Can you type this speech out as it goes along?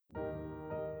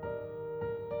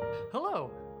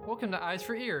Hello! Welcome to Eyes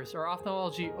for Ears, our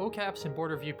ophthalmology OKAPs and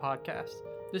board review podcast.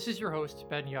 This is your host,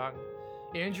 Ben Young.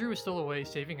 Andrew is still away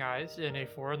saving eyes in a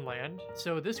foreign land,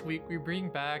 so this week we bring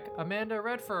back Amanda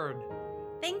Redfern.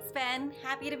 Thanks, Ben.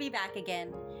 Happy to be back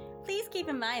again. Please keep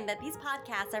in mind that these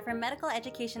podcasts are for medical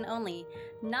education only,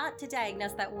 not to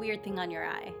diagnose that weird thing on your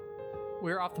eye.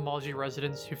 We're ophthalmology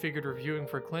residents who figured reviewing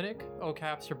for clinic,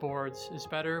 OKAPs, or boards is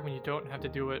better when you don't have to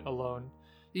do it alone.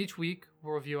 Each week,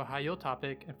 we'll review a high-yield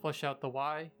topic and flesh out the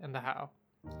why and the how.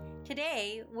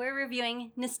 Today, we're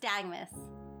reviewing nystagmus,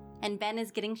 and Ben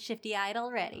is getting shifty-eyed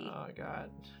already. Oh, God.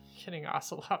 Getting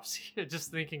ocelopsy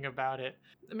just thinking about it.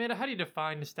 Amanda, how do you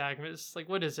define nystagmus?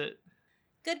 What is it?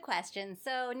 Good question.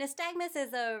 So, nystagmus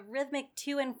is a rhythmic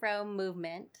to and fro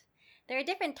movement. There are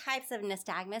different types of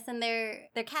nystagmus, and they're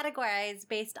categorized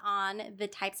based on the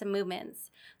types of movements.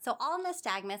 So, all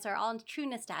nystagmus, or all true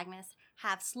nystagmus,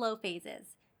 have slow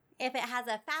phases. If it has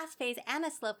a fast phase and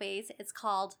a slow phase, it's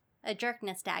called a jerk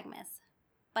nystagmus.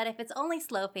 But if it's only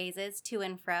slow phases, to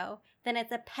and fro, then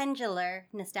it's a pendular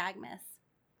nystagmus.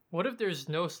 What if there's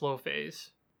no slow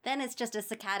phase? Then it's just a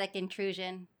saccadic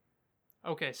intrusion.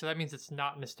 Okay, so that means it's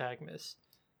not nystagmus.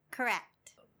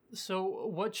 Correct. So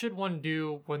what should one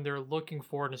do when they're looking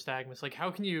for nystagmus?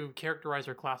 How can you characterize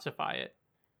or classify it?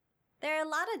 There are a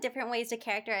lot of different ways to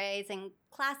characterize and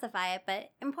classify it,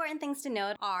 but important things to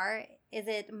note are, is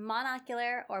it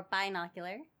monocular or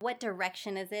binocular? What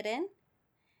direction is it in?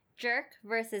 Jerk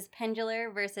versus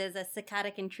pendular versus a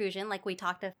saccadic intrusion like we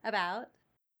talked about.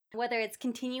 Whether it's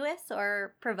continuous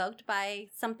or provoked by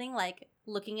something like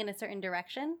looking in a certain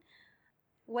direction.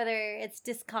 Whether it's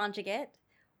disconjugate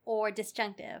or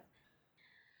disjunctive.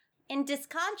 In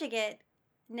disconjugate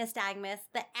nystagmus,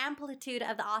 the amplitude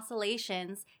of the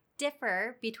oscillations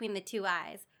differ between the two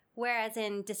eyes, whereas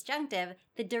in disjunctive,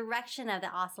 the direction of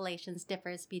the oscillations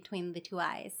differs between the two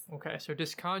eyes. Okay, so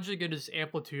disconjugate is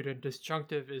amplitude and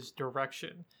disjunctive is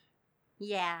direction.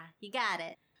 Yeah, you got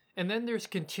it. And then there's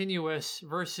continuous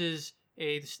versus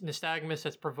a nystagmus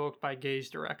that's provoked by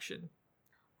gaze direction.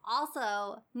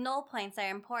 Also, null points are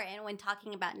important when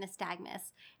talking about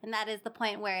nystagmus, and that is the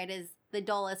point where it is the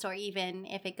dullest or even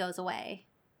if it goes away.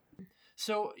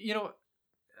 So,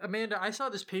 Amanda, I saw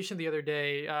this patient the other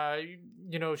day.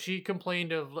 She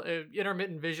complained of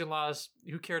intermittent vision loss.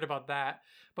 Who cared about that?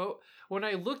 But when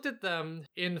I looked at them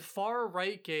in far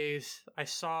right gaze, I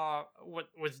saw what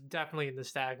was definitely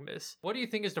nystagmus. What do you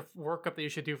think is the workup that you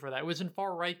should do for that? It was in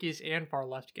far right gaze and far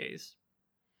left gaze.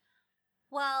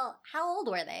 Well, how old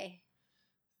were they?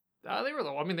 They were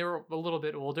low. They were a little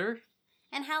bit older.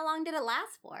 And how long did it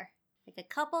last for? A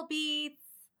couple beats?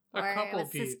 Or it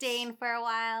was sustained for a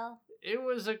while? It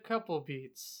was a couple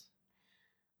beats.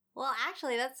 Well,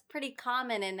 actually, that's pretty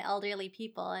common in elderly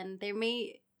people, and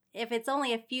if it's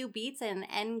only a few beats in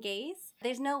end gaze,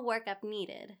 there's no workup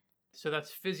needed. So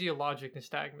that's physiologic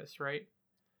nystagmus, right?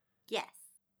 Yes.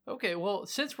 Okay, well,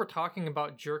 since we're talking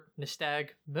about jerk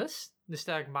nystagmus,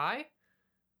 nystagmi?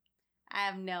 I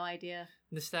have no idea.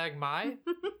 Nystagmi?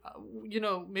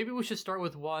 Maybe we should start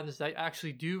with ones that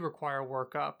actually do require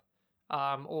workup.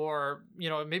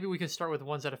 Maybe we can start with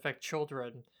ones that affect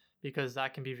children, because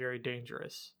that can be very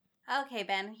dangerous. Okay,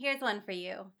 Ben, here's one for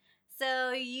you.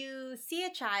 So you see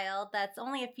a child that's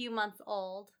only a few months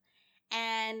old,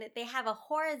 and they have a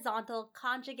horizontal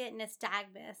conjugate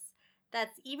nystagmus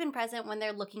that's even present when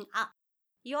they're looking up.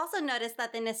 You also notice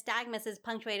that the nystagmus is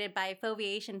punctuated by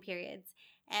foveation periods,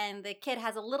 and the kid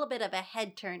has a little bit of a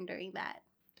head turn during that.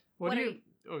 What?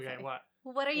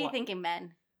 What are you thinking,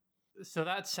 Ben? So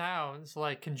that sounds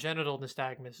like congenital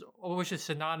nystagmus, which is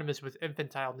synonymous with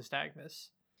infantile nystagmus.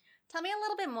 Tell me a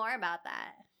little bit more about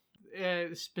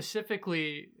that.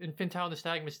 Specifically, infantile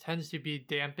nystagmus tends to be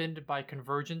dampened by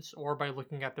convergence or by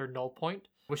looking at their null point,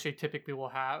 which they typically will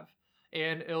have.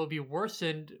 And it'll be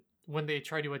worsened when they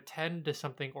try to attend to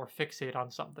something or fixate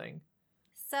on something.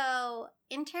 So,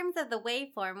 in terms of the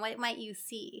waveform, what might you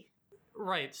see?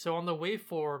 Right, so on the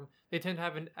waveform, they tend to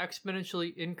have an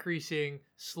exponentially increasing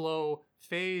slow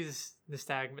phase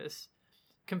nystagmus.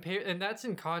 And that's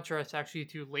in contrast actually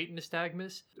to late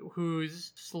nystagmus,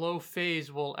 whose slow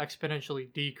phase will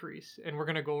exponentially decrease. And we're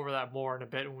going to go over that more in a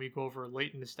bit when we go over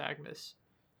late nystagmus.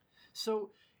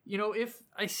 So, if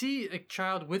I see a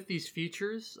child with these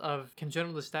features of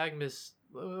congenital nystagmus,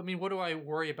 what do I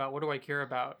worry about? What do I care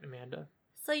about, Amanda?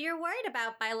 So you're worried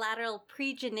about bilateral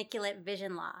pregeniculate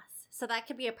vision loss. So that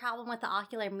could be a problem with the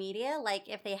ocular media, like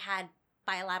if they had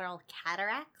bilateral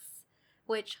cataracts,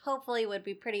 which hopefully would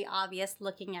be pretty obvious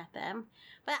looking at them.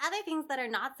 But other things that are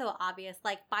not so obvious,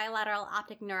 like bilateral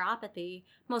optic neuropathy,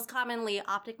 most commonly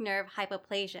optic nerve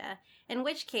hypoplasia, in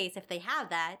which case, if they have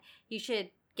that, you should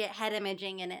get head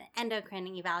imaging and an endocrine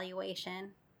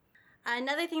evaluation.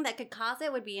 Another thing that could cause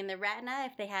it would be in the retina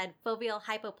if they had foveal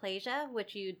hypoplasia,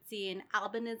 which you'd see in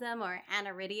albinism or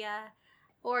aniridia,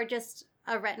 or just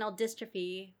a retinal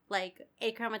dystrophy like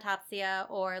achromatopsia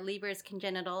or Leber's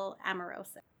congenital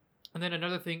amaurosis. And then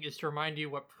another thing is to remind you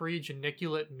what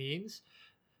pregeniculate means.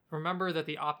 Remember that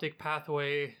the optic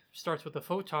pathway starts with a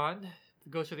photon,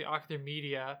 goes through the ocular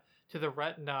media to the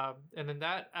retina, and then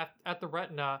that at the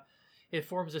retina, it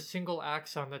forms a single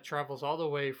axon that travels all the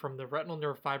way from the retinal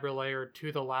nerve fiber layer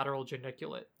to the lateral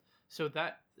geniculate. So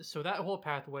that whole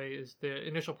pathway is the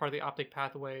initial part of the optic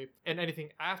pathway, and anything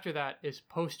after that is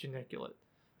postgeniculate.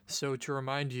 So to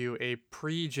remind you, a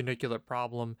pregeniculate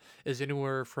problem is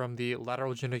anywhere from the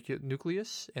lateral geniculate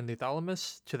nucleus and the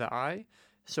thalamus to the eye.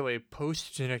 So a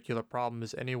postgeniculate problem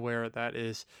is anywhere that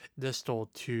is distal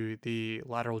to the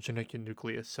lateral geniculate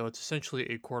nucleus. So it's essentially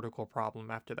a cortical problem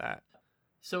after that.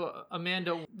 So,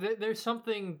 Amanda, there's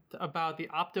something about the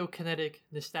optokinetic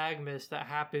nystagmus that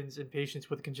happens in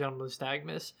patients with congenital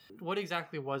nystagmus. What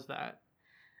exactly was that?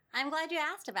 I'm glad you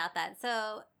asked about that.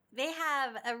 So, they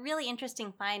have a really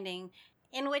interesting finding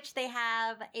in which they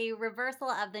have a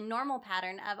reversal of the normal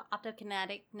pattern of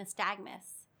optokinetic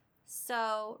nystagmus.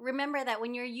 So, remember that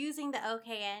when you're using the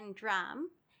OKN drum,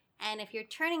 and if you're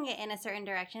turning it in a certain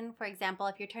direction, for example,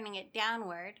 if you're turning it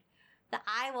downward, the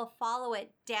eye will follow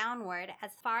it downward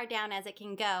as far down as it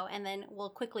can go and then will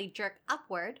quickly jerk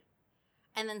upward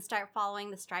and then start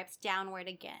following the stripes downward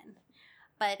again.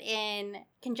 But in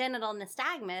congenital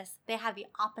nystagmus, they have the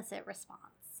opposite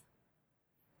response.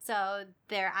 So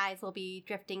their eyes will be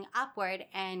drifting upward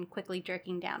and quickly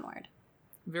jerking downward.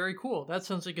 Very cool. That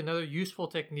sounds like another useful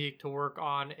technique to work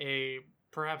on a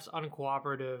perhaps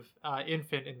uncooperative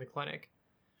infant in the clinic.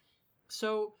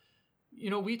 So,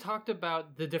 we talked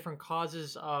about the different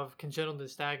causes of congenital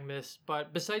nystagmus,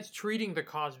 but besides treating the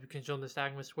cause of congenital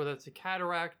nystagmus, whether it's a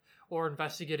cataract or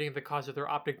investigating the cause of their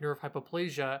optic nerve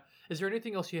hypoplasia, is there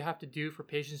anything else you have to do for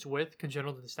patients with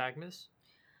congenital nystagmus?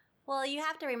 Well, you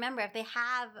have to remember if they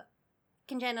have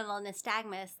congenital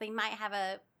nystagmus, they might have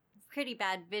a pretty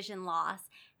bad vision loss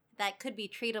that could be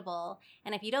treatable.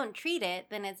 And if you don't treat it,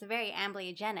 then it's very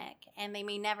amblyogenic, and they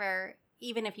may never,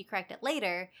 even if you correct it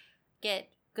later, get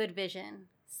good vision.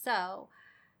 So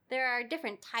there are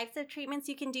different types of treatments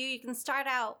you can do. You can start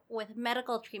out with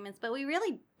medical treatments, but we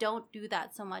really don't do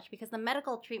that so much because the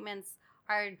medical treatments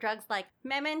are drugs like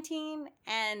memantine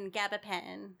and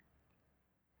gabapentin.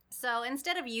 So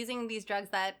instead of using these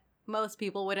drugs that most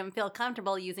people wouldn't feel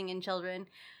comfortable using in children,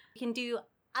 you can do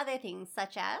other things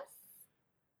such as...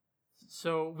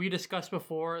 So we discussed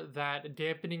before that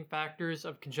dampening factors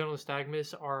of congenital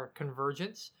nystagmus are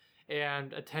convergence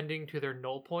and attending to their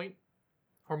null point,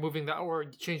 or moving that, or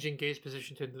changing gaze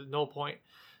position to the null point.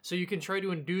 So you can try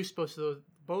to induce both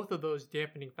of those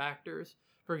dampening factors.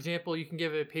 For example, you can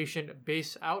give a patient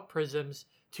base out prisms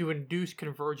to induce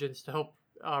convergence to help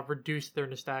reduce their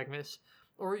nystagmus,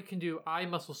 or you can do eye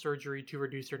muscle surgery to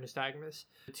reduce their nystagmus.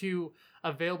 The two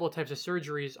available types of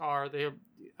surgeries are the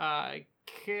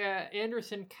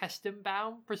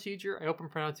Anderson-Kestenbaum procedure. I hope I'm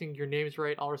pronouncing your names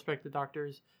right. I'll respect the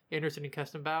doctors, Anderson and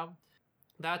Kestenbaum.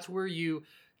 That's where you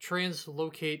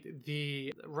translocate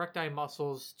the recti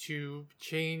muscles to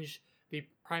change the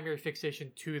primary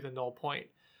fixation to the null point.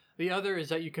 The other is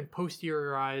that you can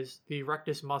posteriorize the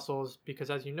rectus muscles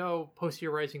because, as you know,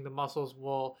 posteriorizing the muscles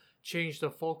will change the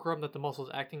fulcrum that the muscle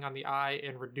is acting on the eye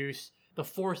and reduce the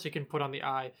force it can put on the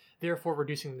eye, therefore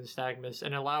reducing the nystagmus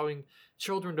and allowing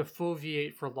children to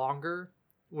foveate for longer,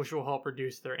 which will help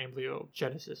reduce their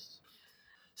amblyogenesis.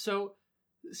 So,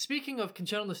 speaking of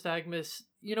congenital nystagmus,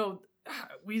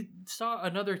 we saw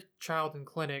another child in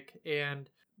clinic and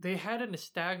they had a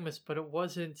nystagmus, but it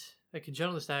wasn't a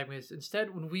congenital nystagmus.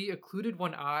 Instead, when we occluded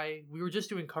one eye, we were just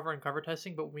doing cover-on-cover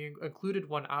testing, but when we occluded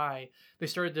one eye, they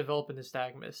started developing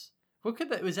nystagmus.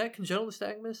 Was that congenital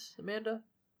nystagmus, Amanda?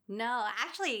 No,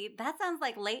 actually, that sounds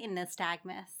like latent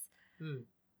nystagmus.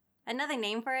 Another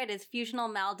name for it is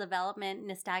fusional maldevelopment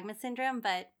nystagmus syndrome,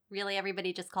 but really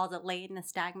everybody just calls it latent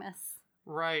nystagmus.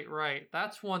 Right.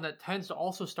 That's one that tends to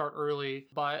also start early,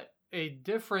 but a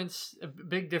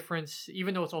big difference,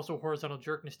 even though it's also horizontal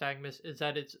jerk nystagmus, is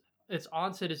that its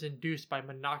onset is induced by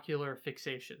monocular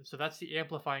fixation. So that's the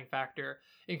amplifying factor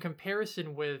in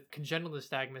comparison with congenital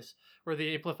nystagmus, where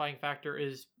the amplifying factor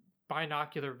is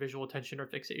binocular visual attention or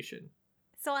fixation.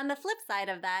 So on the flip side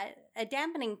of that, a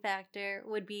dampening factor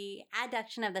would be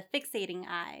adduction of the fixating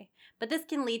eye, but this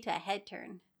can lead to a head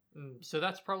turn. So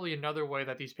that's probably another way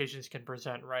that these patients can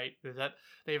present, right? Is that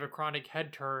they have a chronic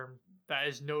head turn that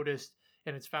is noticed,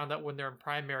 and it's found that when they're in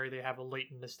primary, they have a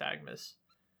latent nystagmus.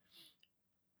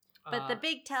 But the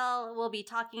big tell will be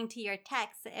talking to your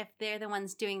techs if they're the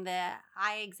ones doing the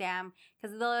eye exam,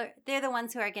 because they're the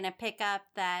ones who are going to pick up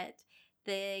that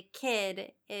the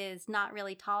kid is not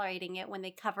really tolerating it when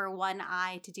they cover one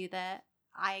eye to do the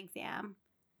eye exam.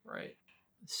 Right.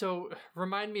 So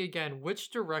remind me again,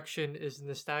 which direction is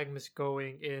nystagmus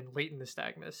going in latent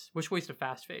nystagmus? Which way's the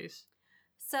fast phase?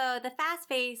 So the fast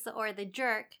phase or the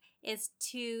jerk is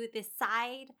to the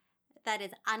side that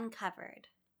is uncovered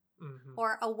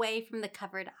or away from the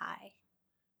covered eye.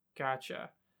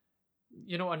 Gotcha.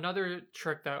 You know, another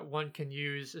trick that one can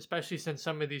use, especially since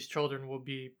some of these children will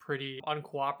be pretty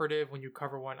uncooperative when you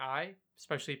cover one eye,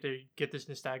 especially if they get this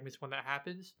nystagmus when that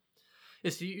happens,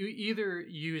 is to either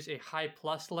use a high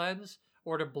plus lens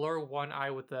or to blur one eye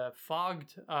with a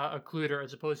fogged occluder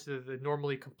as opposed to the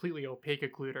normally completely opaque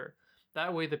occluder.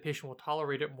 That way the patient will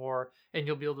tolerate it more and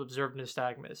you'll be able to observe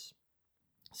nystagmus.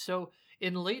 So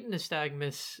in latent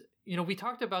nystagmus, you know, we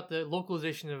talked about the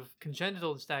localization of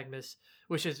congenital nystagmus,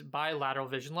 which is bilateral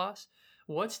vision loss.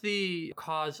 What's the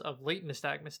cause of latent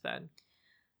nystagmus then?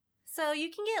 So you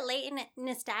can get latent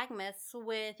nystagmus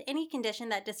with any condition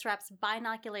that disrupts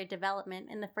binocular development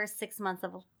in the first 6 months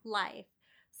of life.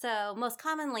 So most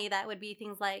commonly that would be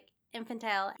things like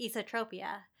infantile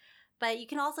esotropia. But you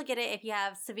can also get it if you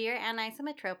have severe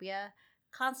anisometropia,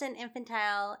 constant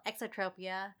infantile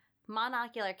exotropia,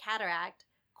 monocular cataract,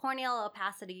 corneal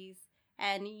opacities,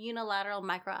 and unilateral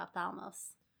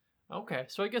microphthalmos. Okay,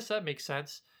 so I guess that makes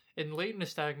sense. In latent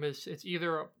nystagmus, it's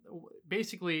either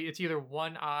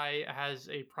one eye has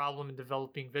a problem in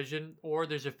developing vision or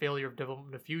there's a failure of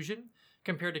development of fusion,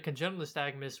 compared to congenital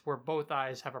nystagmus where both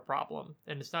eyes have a problem.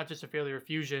 And it's not just a failure of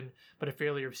fusion, but a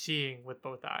failure of seeing with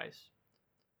both eyes.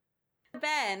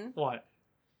 Ben. What?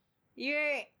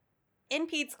 You're in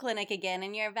Pete's clinic again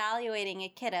and you're evaluating a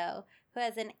kiddo who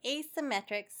has an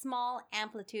asymmetric, small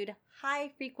amplitude,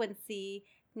 high frequency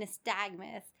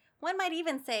nystagmus. One might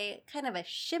even say kind of a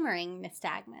shimmering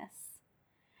nystagmus.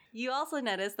 You also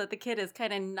notice that the kid is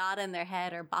kind of nodding their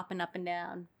head or bopping up and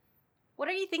down. What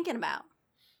are you thinking about?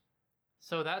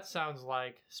 So that sounds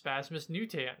like spasmus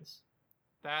nutans.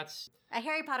 That's a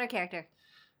Harry Potter character.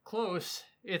 Close.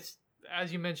 It's,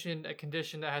 as you mentioned, a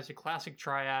condition that has a classic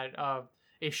triad of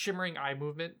a shimmering eye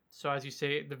movement. So as you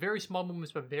say, the very small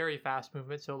movements but very fast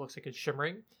movements, so it looks like it's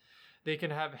shimmering. They can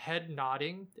have head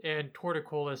nodding and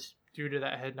torticollis due to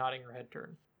that head nodding or head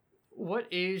turn. What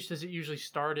age does it usually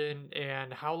start in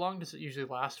and how long does it usually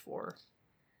last for?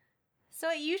 So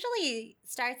it usually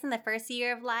starts in the first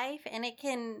year of life and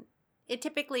it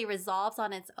typically resolves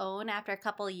on its own after a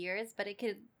couple of years, but it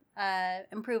could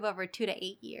improve over 2 to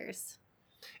 8 years.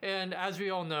 And as we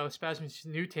all know, spasmus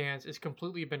nutans is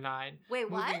completely benign. Wait,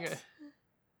 what?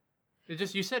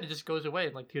 You said it just goes away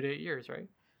in like 2 to 8 years, right?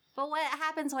 But what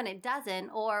happens when it doesn't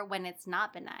or when it's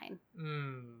not benign?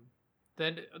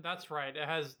 Then that's right.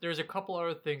 There's a couple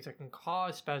other things that can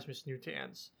cause spasmus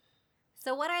nutans.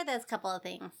 So what are those couple of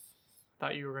things?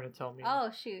 Thought you were going to tell me. Oh,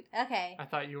 shoot. Okay. I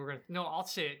thought you were going to... No, I'll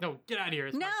say it. No, get out of here.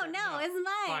 It's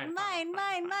mine.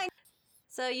 Mine.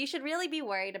 So you should really be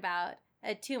worried about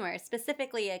a tumor,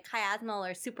 specifically a chiasmal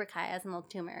or suprachiasmal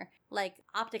tumor, like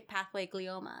optic pathway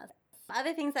gliomas.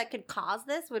 Other things that could cause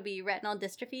this would be retinal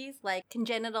dystrophies, like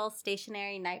congenital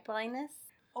stationary night blindness,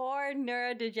 or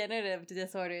neurodegenerative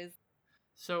disorders.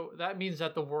 So that means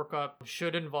that the workup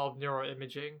should involve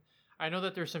neuroimaging. I know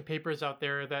that there's some papers out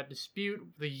there that dispute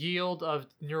the yield of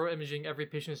neuroimaging every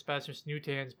patient with spasmus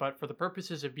nutans, but for the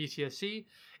purposes of BCSC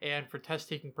and for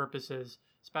test-taking purposes,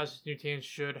 spasmus nutans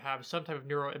should have some type of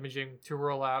neuroimaging to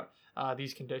rule out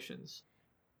these conditions.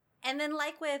 And then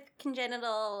like with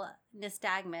congenital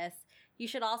nystagmus, you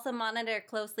should also monitor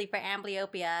closely for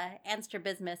amblyopia and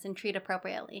strabismus and treat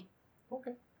appropriately.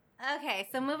 Okay. Okay,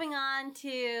 so moving on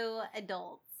to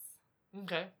adults.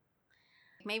 Okay.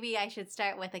 Maybe I should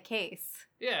start with a case.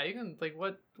 Yeah, you can,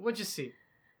 what'd you see?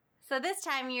 So this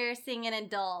time you're seeing an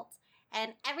adult,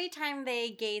 and every time they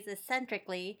gaze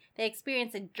eccentrically, they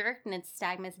experience a jerk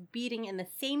nystagmus beating in the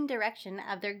same direction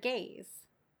of their gaze.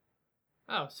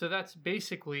 Oh, so that's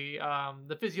basically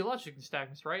the physiologic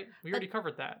nystagmus, right? We already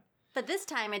covered that. But this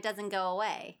time it doesn't go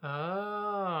away.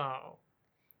 Oh.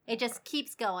 It just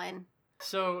keeps going.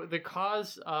 So the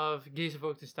cause of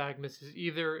gaze-evoked nystagmus is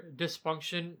either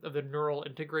dysfunction of the neural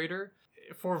integrator.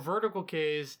 For vertical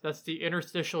gaze, that's the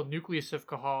interstitial nucleus of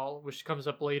Cajal, which comes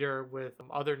up later with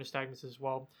other nystagmus as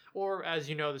well, or, as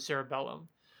you know, the cerebellum.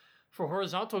 For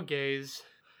horizontal gaze,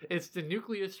 it's the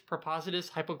nucleus prepositus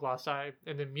hypoglossi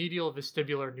and the medial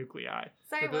vestibular nuclei.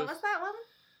 Sorry, what was that one?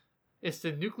 It's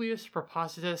the nucleus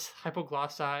prepositus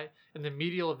hypoglossi and the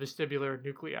medial vestibular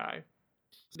nuclei.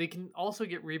 They can also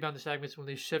get rebound nystagmus when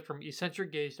they shift from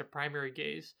eccentric gaze to primary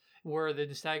gaze, where the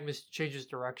nystagmus changes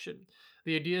direction.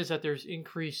 The idea is that there's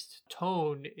increased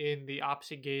tone in the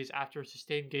opposite gaze after a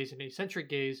sustained gaze and eccentric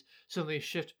gaze, so when they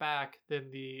shift back, then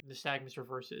the nystagmus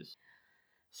reverses.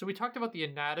 So we talked about the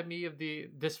anatomy of the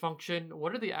dysfunction.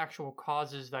 What are the actual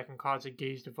causes that can cause a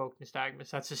gaze-evoked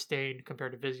nystagmus that's sustained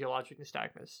compared to physiologic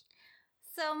nystagmus?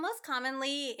 So most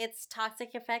commonly, it's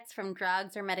toxic effects from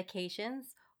drugs or medications,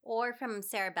 or from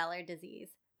cerebellar disease.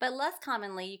 But less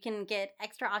commonly, you can get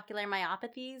extraocular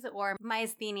myopathies, or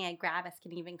myasthenia gravis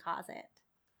can even cause it.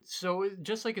 So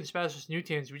just like in spasmus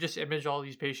nutans, we just image all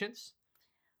these patients?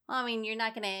 Well, I mean, you're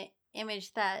not going to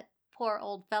image that poor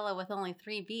old fellow with only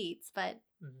 3 beats, but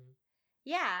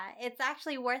yeah, it's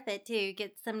actually worth it to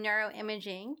get some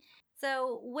neuroimaging.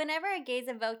 So whenever a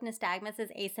gaze-evoked nystagmus is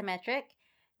asymmetric,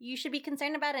 you should be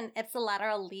concerned about an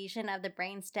ipsilateral lesion of the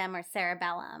brainstem or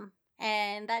cerebellum.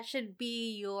 And that should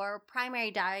be your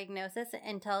primary diagnosis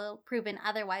until proven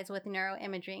otherwise with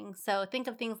neuroimaging. So think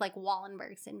of things like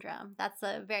Wallenberg syndrome. That's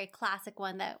a very classic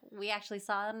one that we actually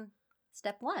saw in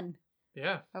step 1.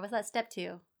 Yeah. Or was that step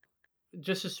 2?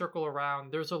 Just to circle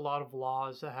around, there's a lot of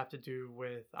laws that have to do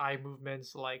with eye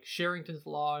movements, like Sherrington's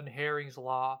law and Hering's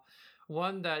law.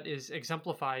 One that is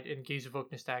exemplified in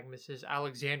gaze-evoked nystagmus is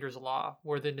Alexander's law,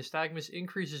 where the nystagmus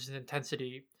increases in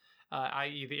intensity,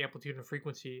 i.e. the amplitude and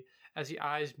frequency, as the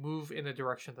eyes move in the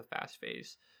direction of the fast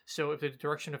phase. So if the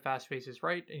direction of fast phase is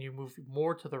right and you move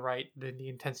more to the right, then the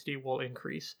intensity will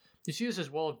increase. You see this as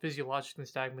well in physiologic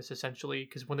nystagmus, essentially,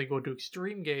 because when they go to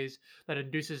extreme gaze, that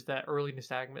induces that early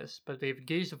nystagmus. But if they have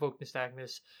gaze-evoked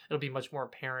nystagmus, it'll be much more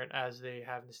apparent as they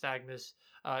have nystagmus,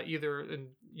 either in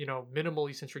minimal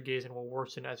eccentric gaze and will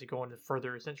worsen as you go into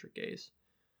further eccentric gaze.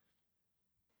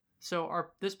 So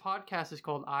this podcast is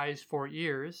called Eyes for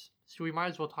Ears, so we might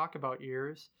as well talk about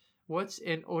ears. What's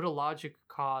an otologic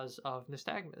cause of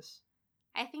nystagmus?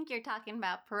 I think you're talking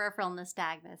about peripheral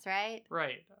nystagmus, right?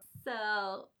 Right.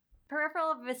 So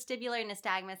peripheral vestibular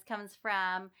nystagmus comes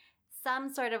from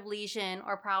some sort of lesion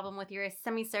or problem with your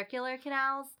semicircular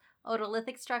canals,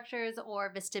 otolithic structures,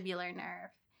 or vestibular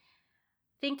nerve.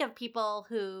 Think of people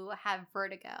who have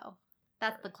vertigo.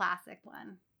 That's the classic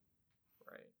one.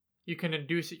 Right. You can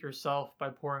induce it yourself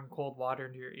by pouring cold water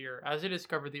into your ear, as I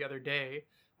discovered the other day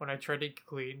when I tried to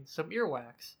clean some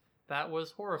earwax. That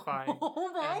was horrifying.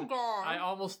 Oh my god. I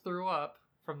almost threw up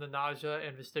from the nausea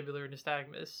and vestibular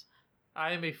nystagmus.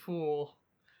 I am a fool.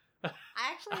 I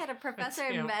actually had a professor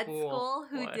in med school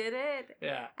who did it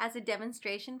as a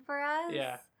demonstration for us.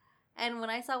 Yeah. And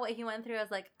when I saw what he went through, I was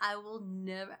like, I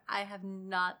have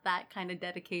not that kind of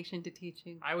dedication to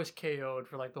teaching. I was KO'd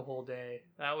for like the whole day.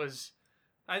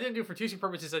 I didn't do it for teaching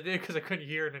purposes. I did it because I couldn't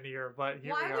hear in an ear, but here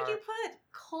we are. Why would you put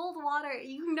cold water?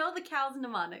 You know the cow's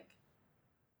mnemonic.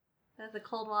 That's the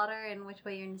cold water and which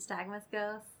way your nystagmus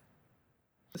goes.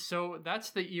 So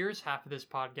that's the ears half of this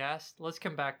podcast. Let's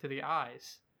come back to the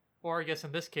eyes. Or I guess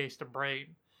in this case, the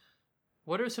brain.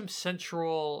 What are some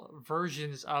central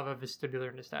versions of a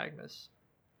vestibular nystagmus?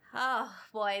 Oh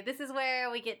boy, this is where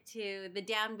we get to the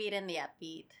downbeat and the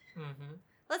upbeat. Mm-hmm.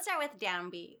 Let's start with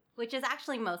downbeat, which is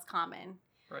actually most common.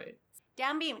 Right.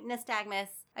 Downbeat nystagmus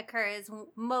occurs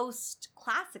most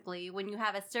classically when you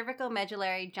have a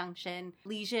cervicomedullary junction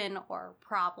lesion or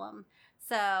problem.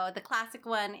 So the classic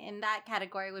one in that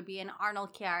category would be an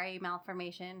Arnold-Chiari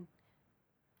malformation,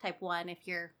 type 1 if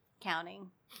you're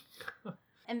counting.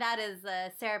 And that is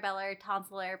a cerebellar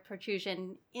tonsillar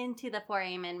protrusion into the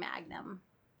foramen magnum.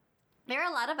 There are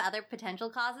a lot of other potential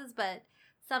causes, but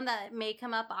some that may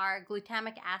come up are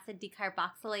glutamic acid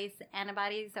decarboxylase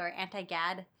antibodies or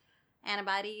anti-GAD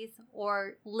antibodies,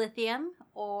 or lithium,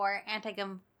 or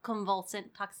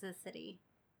anticonvulsant toxicity.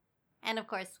 And of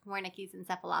course, Wernicke's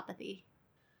encephalopathy.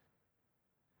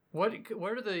 What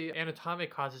are the anatomic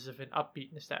causes of an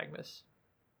upbeat nystagmus?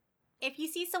 If you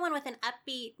see someone with an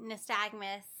upbeat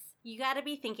nystagmus, you got to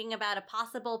be thinking about a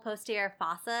possible posterior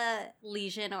fossa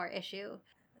lesion or issue.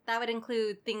 That would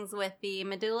include things with the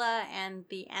medulla and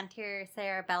the anterior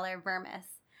cerebellar vermis.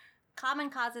 Common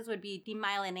causes would be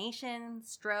demyelination,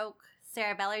 stroke,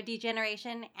 cerebellar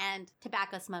degeneration, and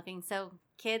tobacco smoking. So,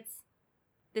 kids,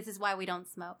 this is why we don't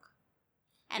smoke.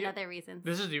 And other reasons.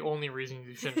 This is the only reason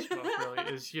you shouldn't smoke,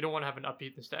 really, is you don't want to have an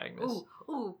upbeat nystagmus.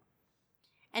 Ooh.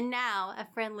 And now, a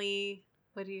friendly,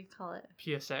 what do you call it?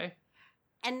 PSA?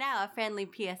 And now, a friendly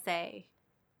PSA.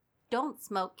 Don't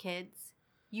smoke, kids.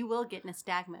 You will get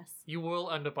nystagmus. You will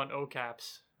end up on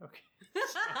OCAPs. Okay.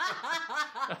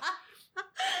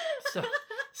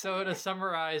 So to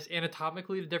summarize,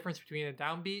 anatomically, the difference between a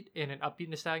downbeat and an upbeat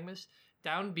nystagmus.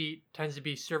 Downbeat tends to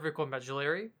be cervical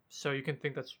medullary, so you can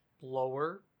think that's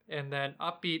lower And then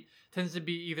upbeat tends to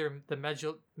be either the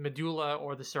medulla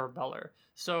or the cerebellar.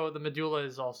 So the medulla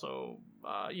is also,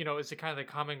 it's a kind of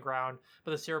the common ground,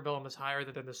 but the cerebellum is higher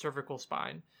than the cervical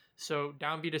spine. So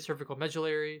downbeat is cervical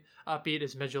medullary, upbeat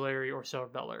is medullary or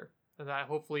cerebellar. And that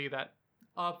hopefully that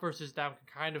up versus down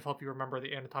can kind of help you remember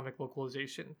the anatomic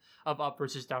localization of up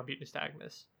versus downbeat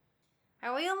nystagmus.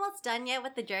 Are we almost done yet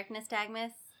with the jerk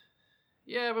nystagmus?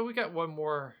 Yeah, but we got one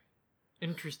more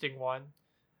interesting one.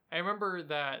 I remember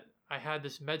that I had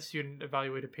this med student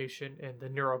evaluate a patient in the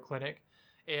neuro clinic,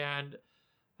 and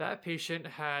that patient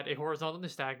had a horizontal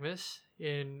nystagmus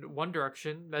in one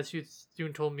direction. Med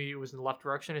student told me it was in the left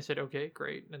direction. I said, okay,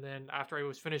 great. And then after I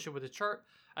was finishing with the chart,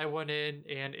 I went in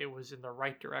and it was in the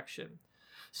right direction.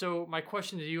 So my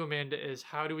question to you, Amanda, is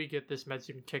how do we get this med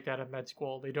student kicked out of med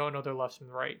school? They don't know their left from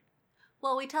the right.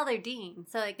 Well, we tell their dean,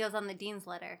 so it goes on the dean's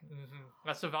letter. Mm-hmm.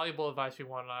 That's the valuable advice we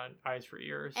want on Eyes for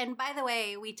Ears. And by the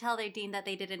way, we tell their dean that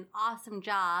they did an awesome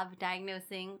job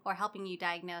diagnosing or helping you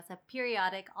diagnose a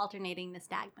periodic alternating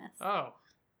nystagmus. Oh.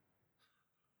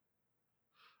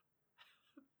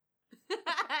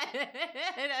 I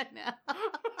don't know.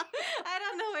 I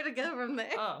don't know where to go from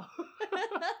there. Oh.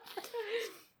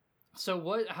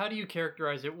 So how do you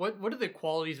characterize it? What are the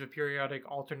qualities of a periodic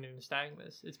alternating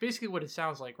nystagmus? It's basically what it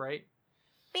sounds like, right?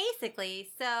 Basically,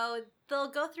 so they'll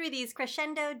go through these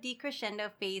crescendo, decrescendo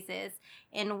phases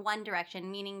in one direction,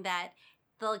 meaning that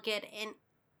they'll get an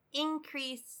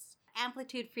increased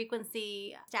amplitude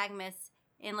frequency nystagmus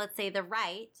in, let's say, the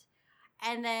right,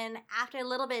 and then after a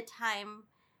little bit of time,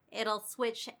 it'll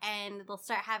switch and they'll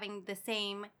start having the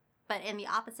same, but in the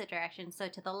opposite direction, so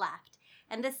to the left.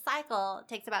 And this cycle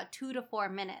takes about 2 to 4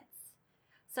 minutes.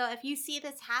 So if you see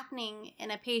this happening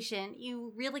in a patient,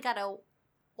 you really got to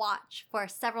watch for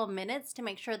several minutes to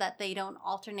make sure that they don't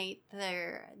alternate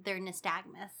their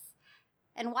nystagmus.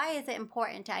 And why is it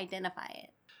important to identify it?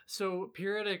 So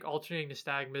periodic alternating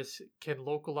nystagmus can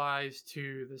localize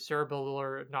to the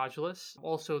cerebellar nodulus,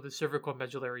 also the cervical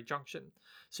medullary junction.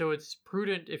 So it's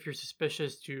prudent if you're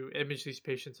suspicious to image these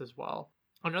patients as well.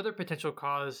 Another potential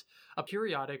cause of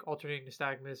periodic alternating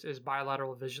nystagmus is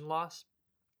bilateral vision loss.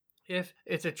 If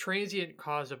it's a transient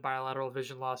cause of bilateral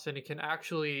vision loss, then it can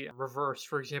actually reverse.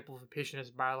 For example, if a patient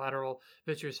has bilateral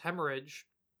vitreous hemorrhage,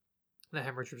 the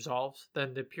hemorrhage resolves,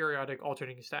 then the periodic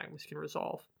alternating nystagmus can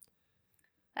resolve.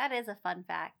 That is a fun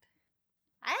fact.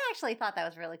 I actually thought that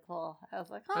was really cool. I was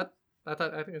like, huh. I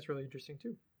think that's really interesting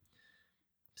too.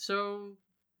 So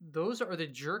those are the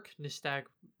jerk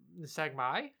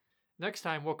nystagmi. Next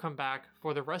time we'll come back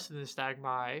for the rest of the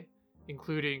nystagmi,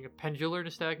 including pendular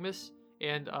nystagmus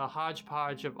and a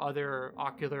hodgepodge of other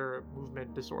ocular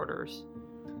movement disorders.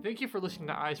 Thank you for listening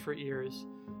to Eyes for Ears.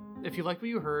 If you liked what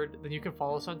you heard, then you can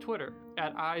follow us on Twitter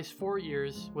at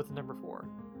Eyes4Ears with the number 4.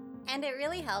 And it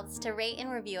really helps to rate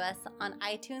and review us on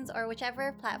iTunes or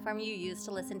whichever platform you use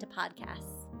to listen to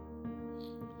podcasts.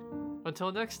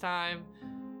 Until next time,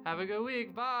 have a good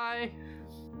week. Bye.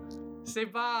 Say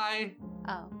bye.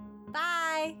 Oh,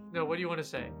 bye. No, what do you want to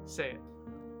say? Say it.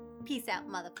 Peace out,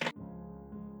 motherfucker.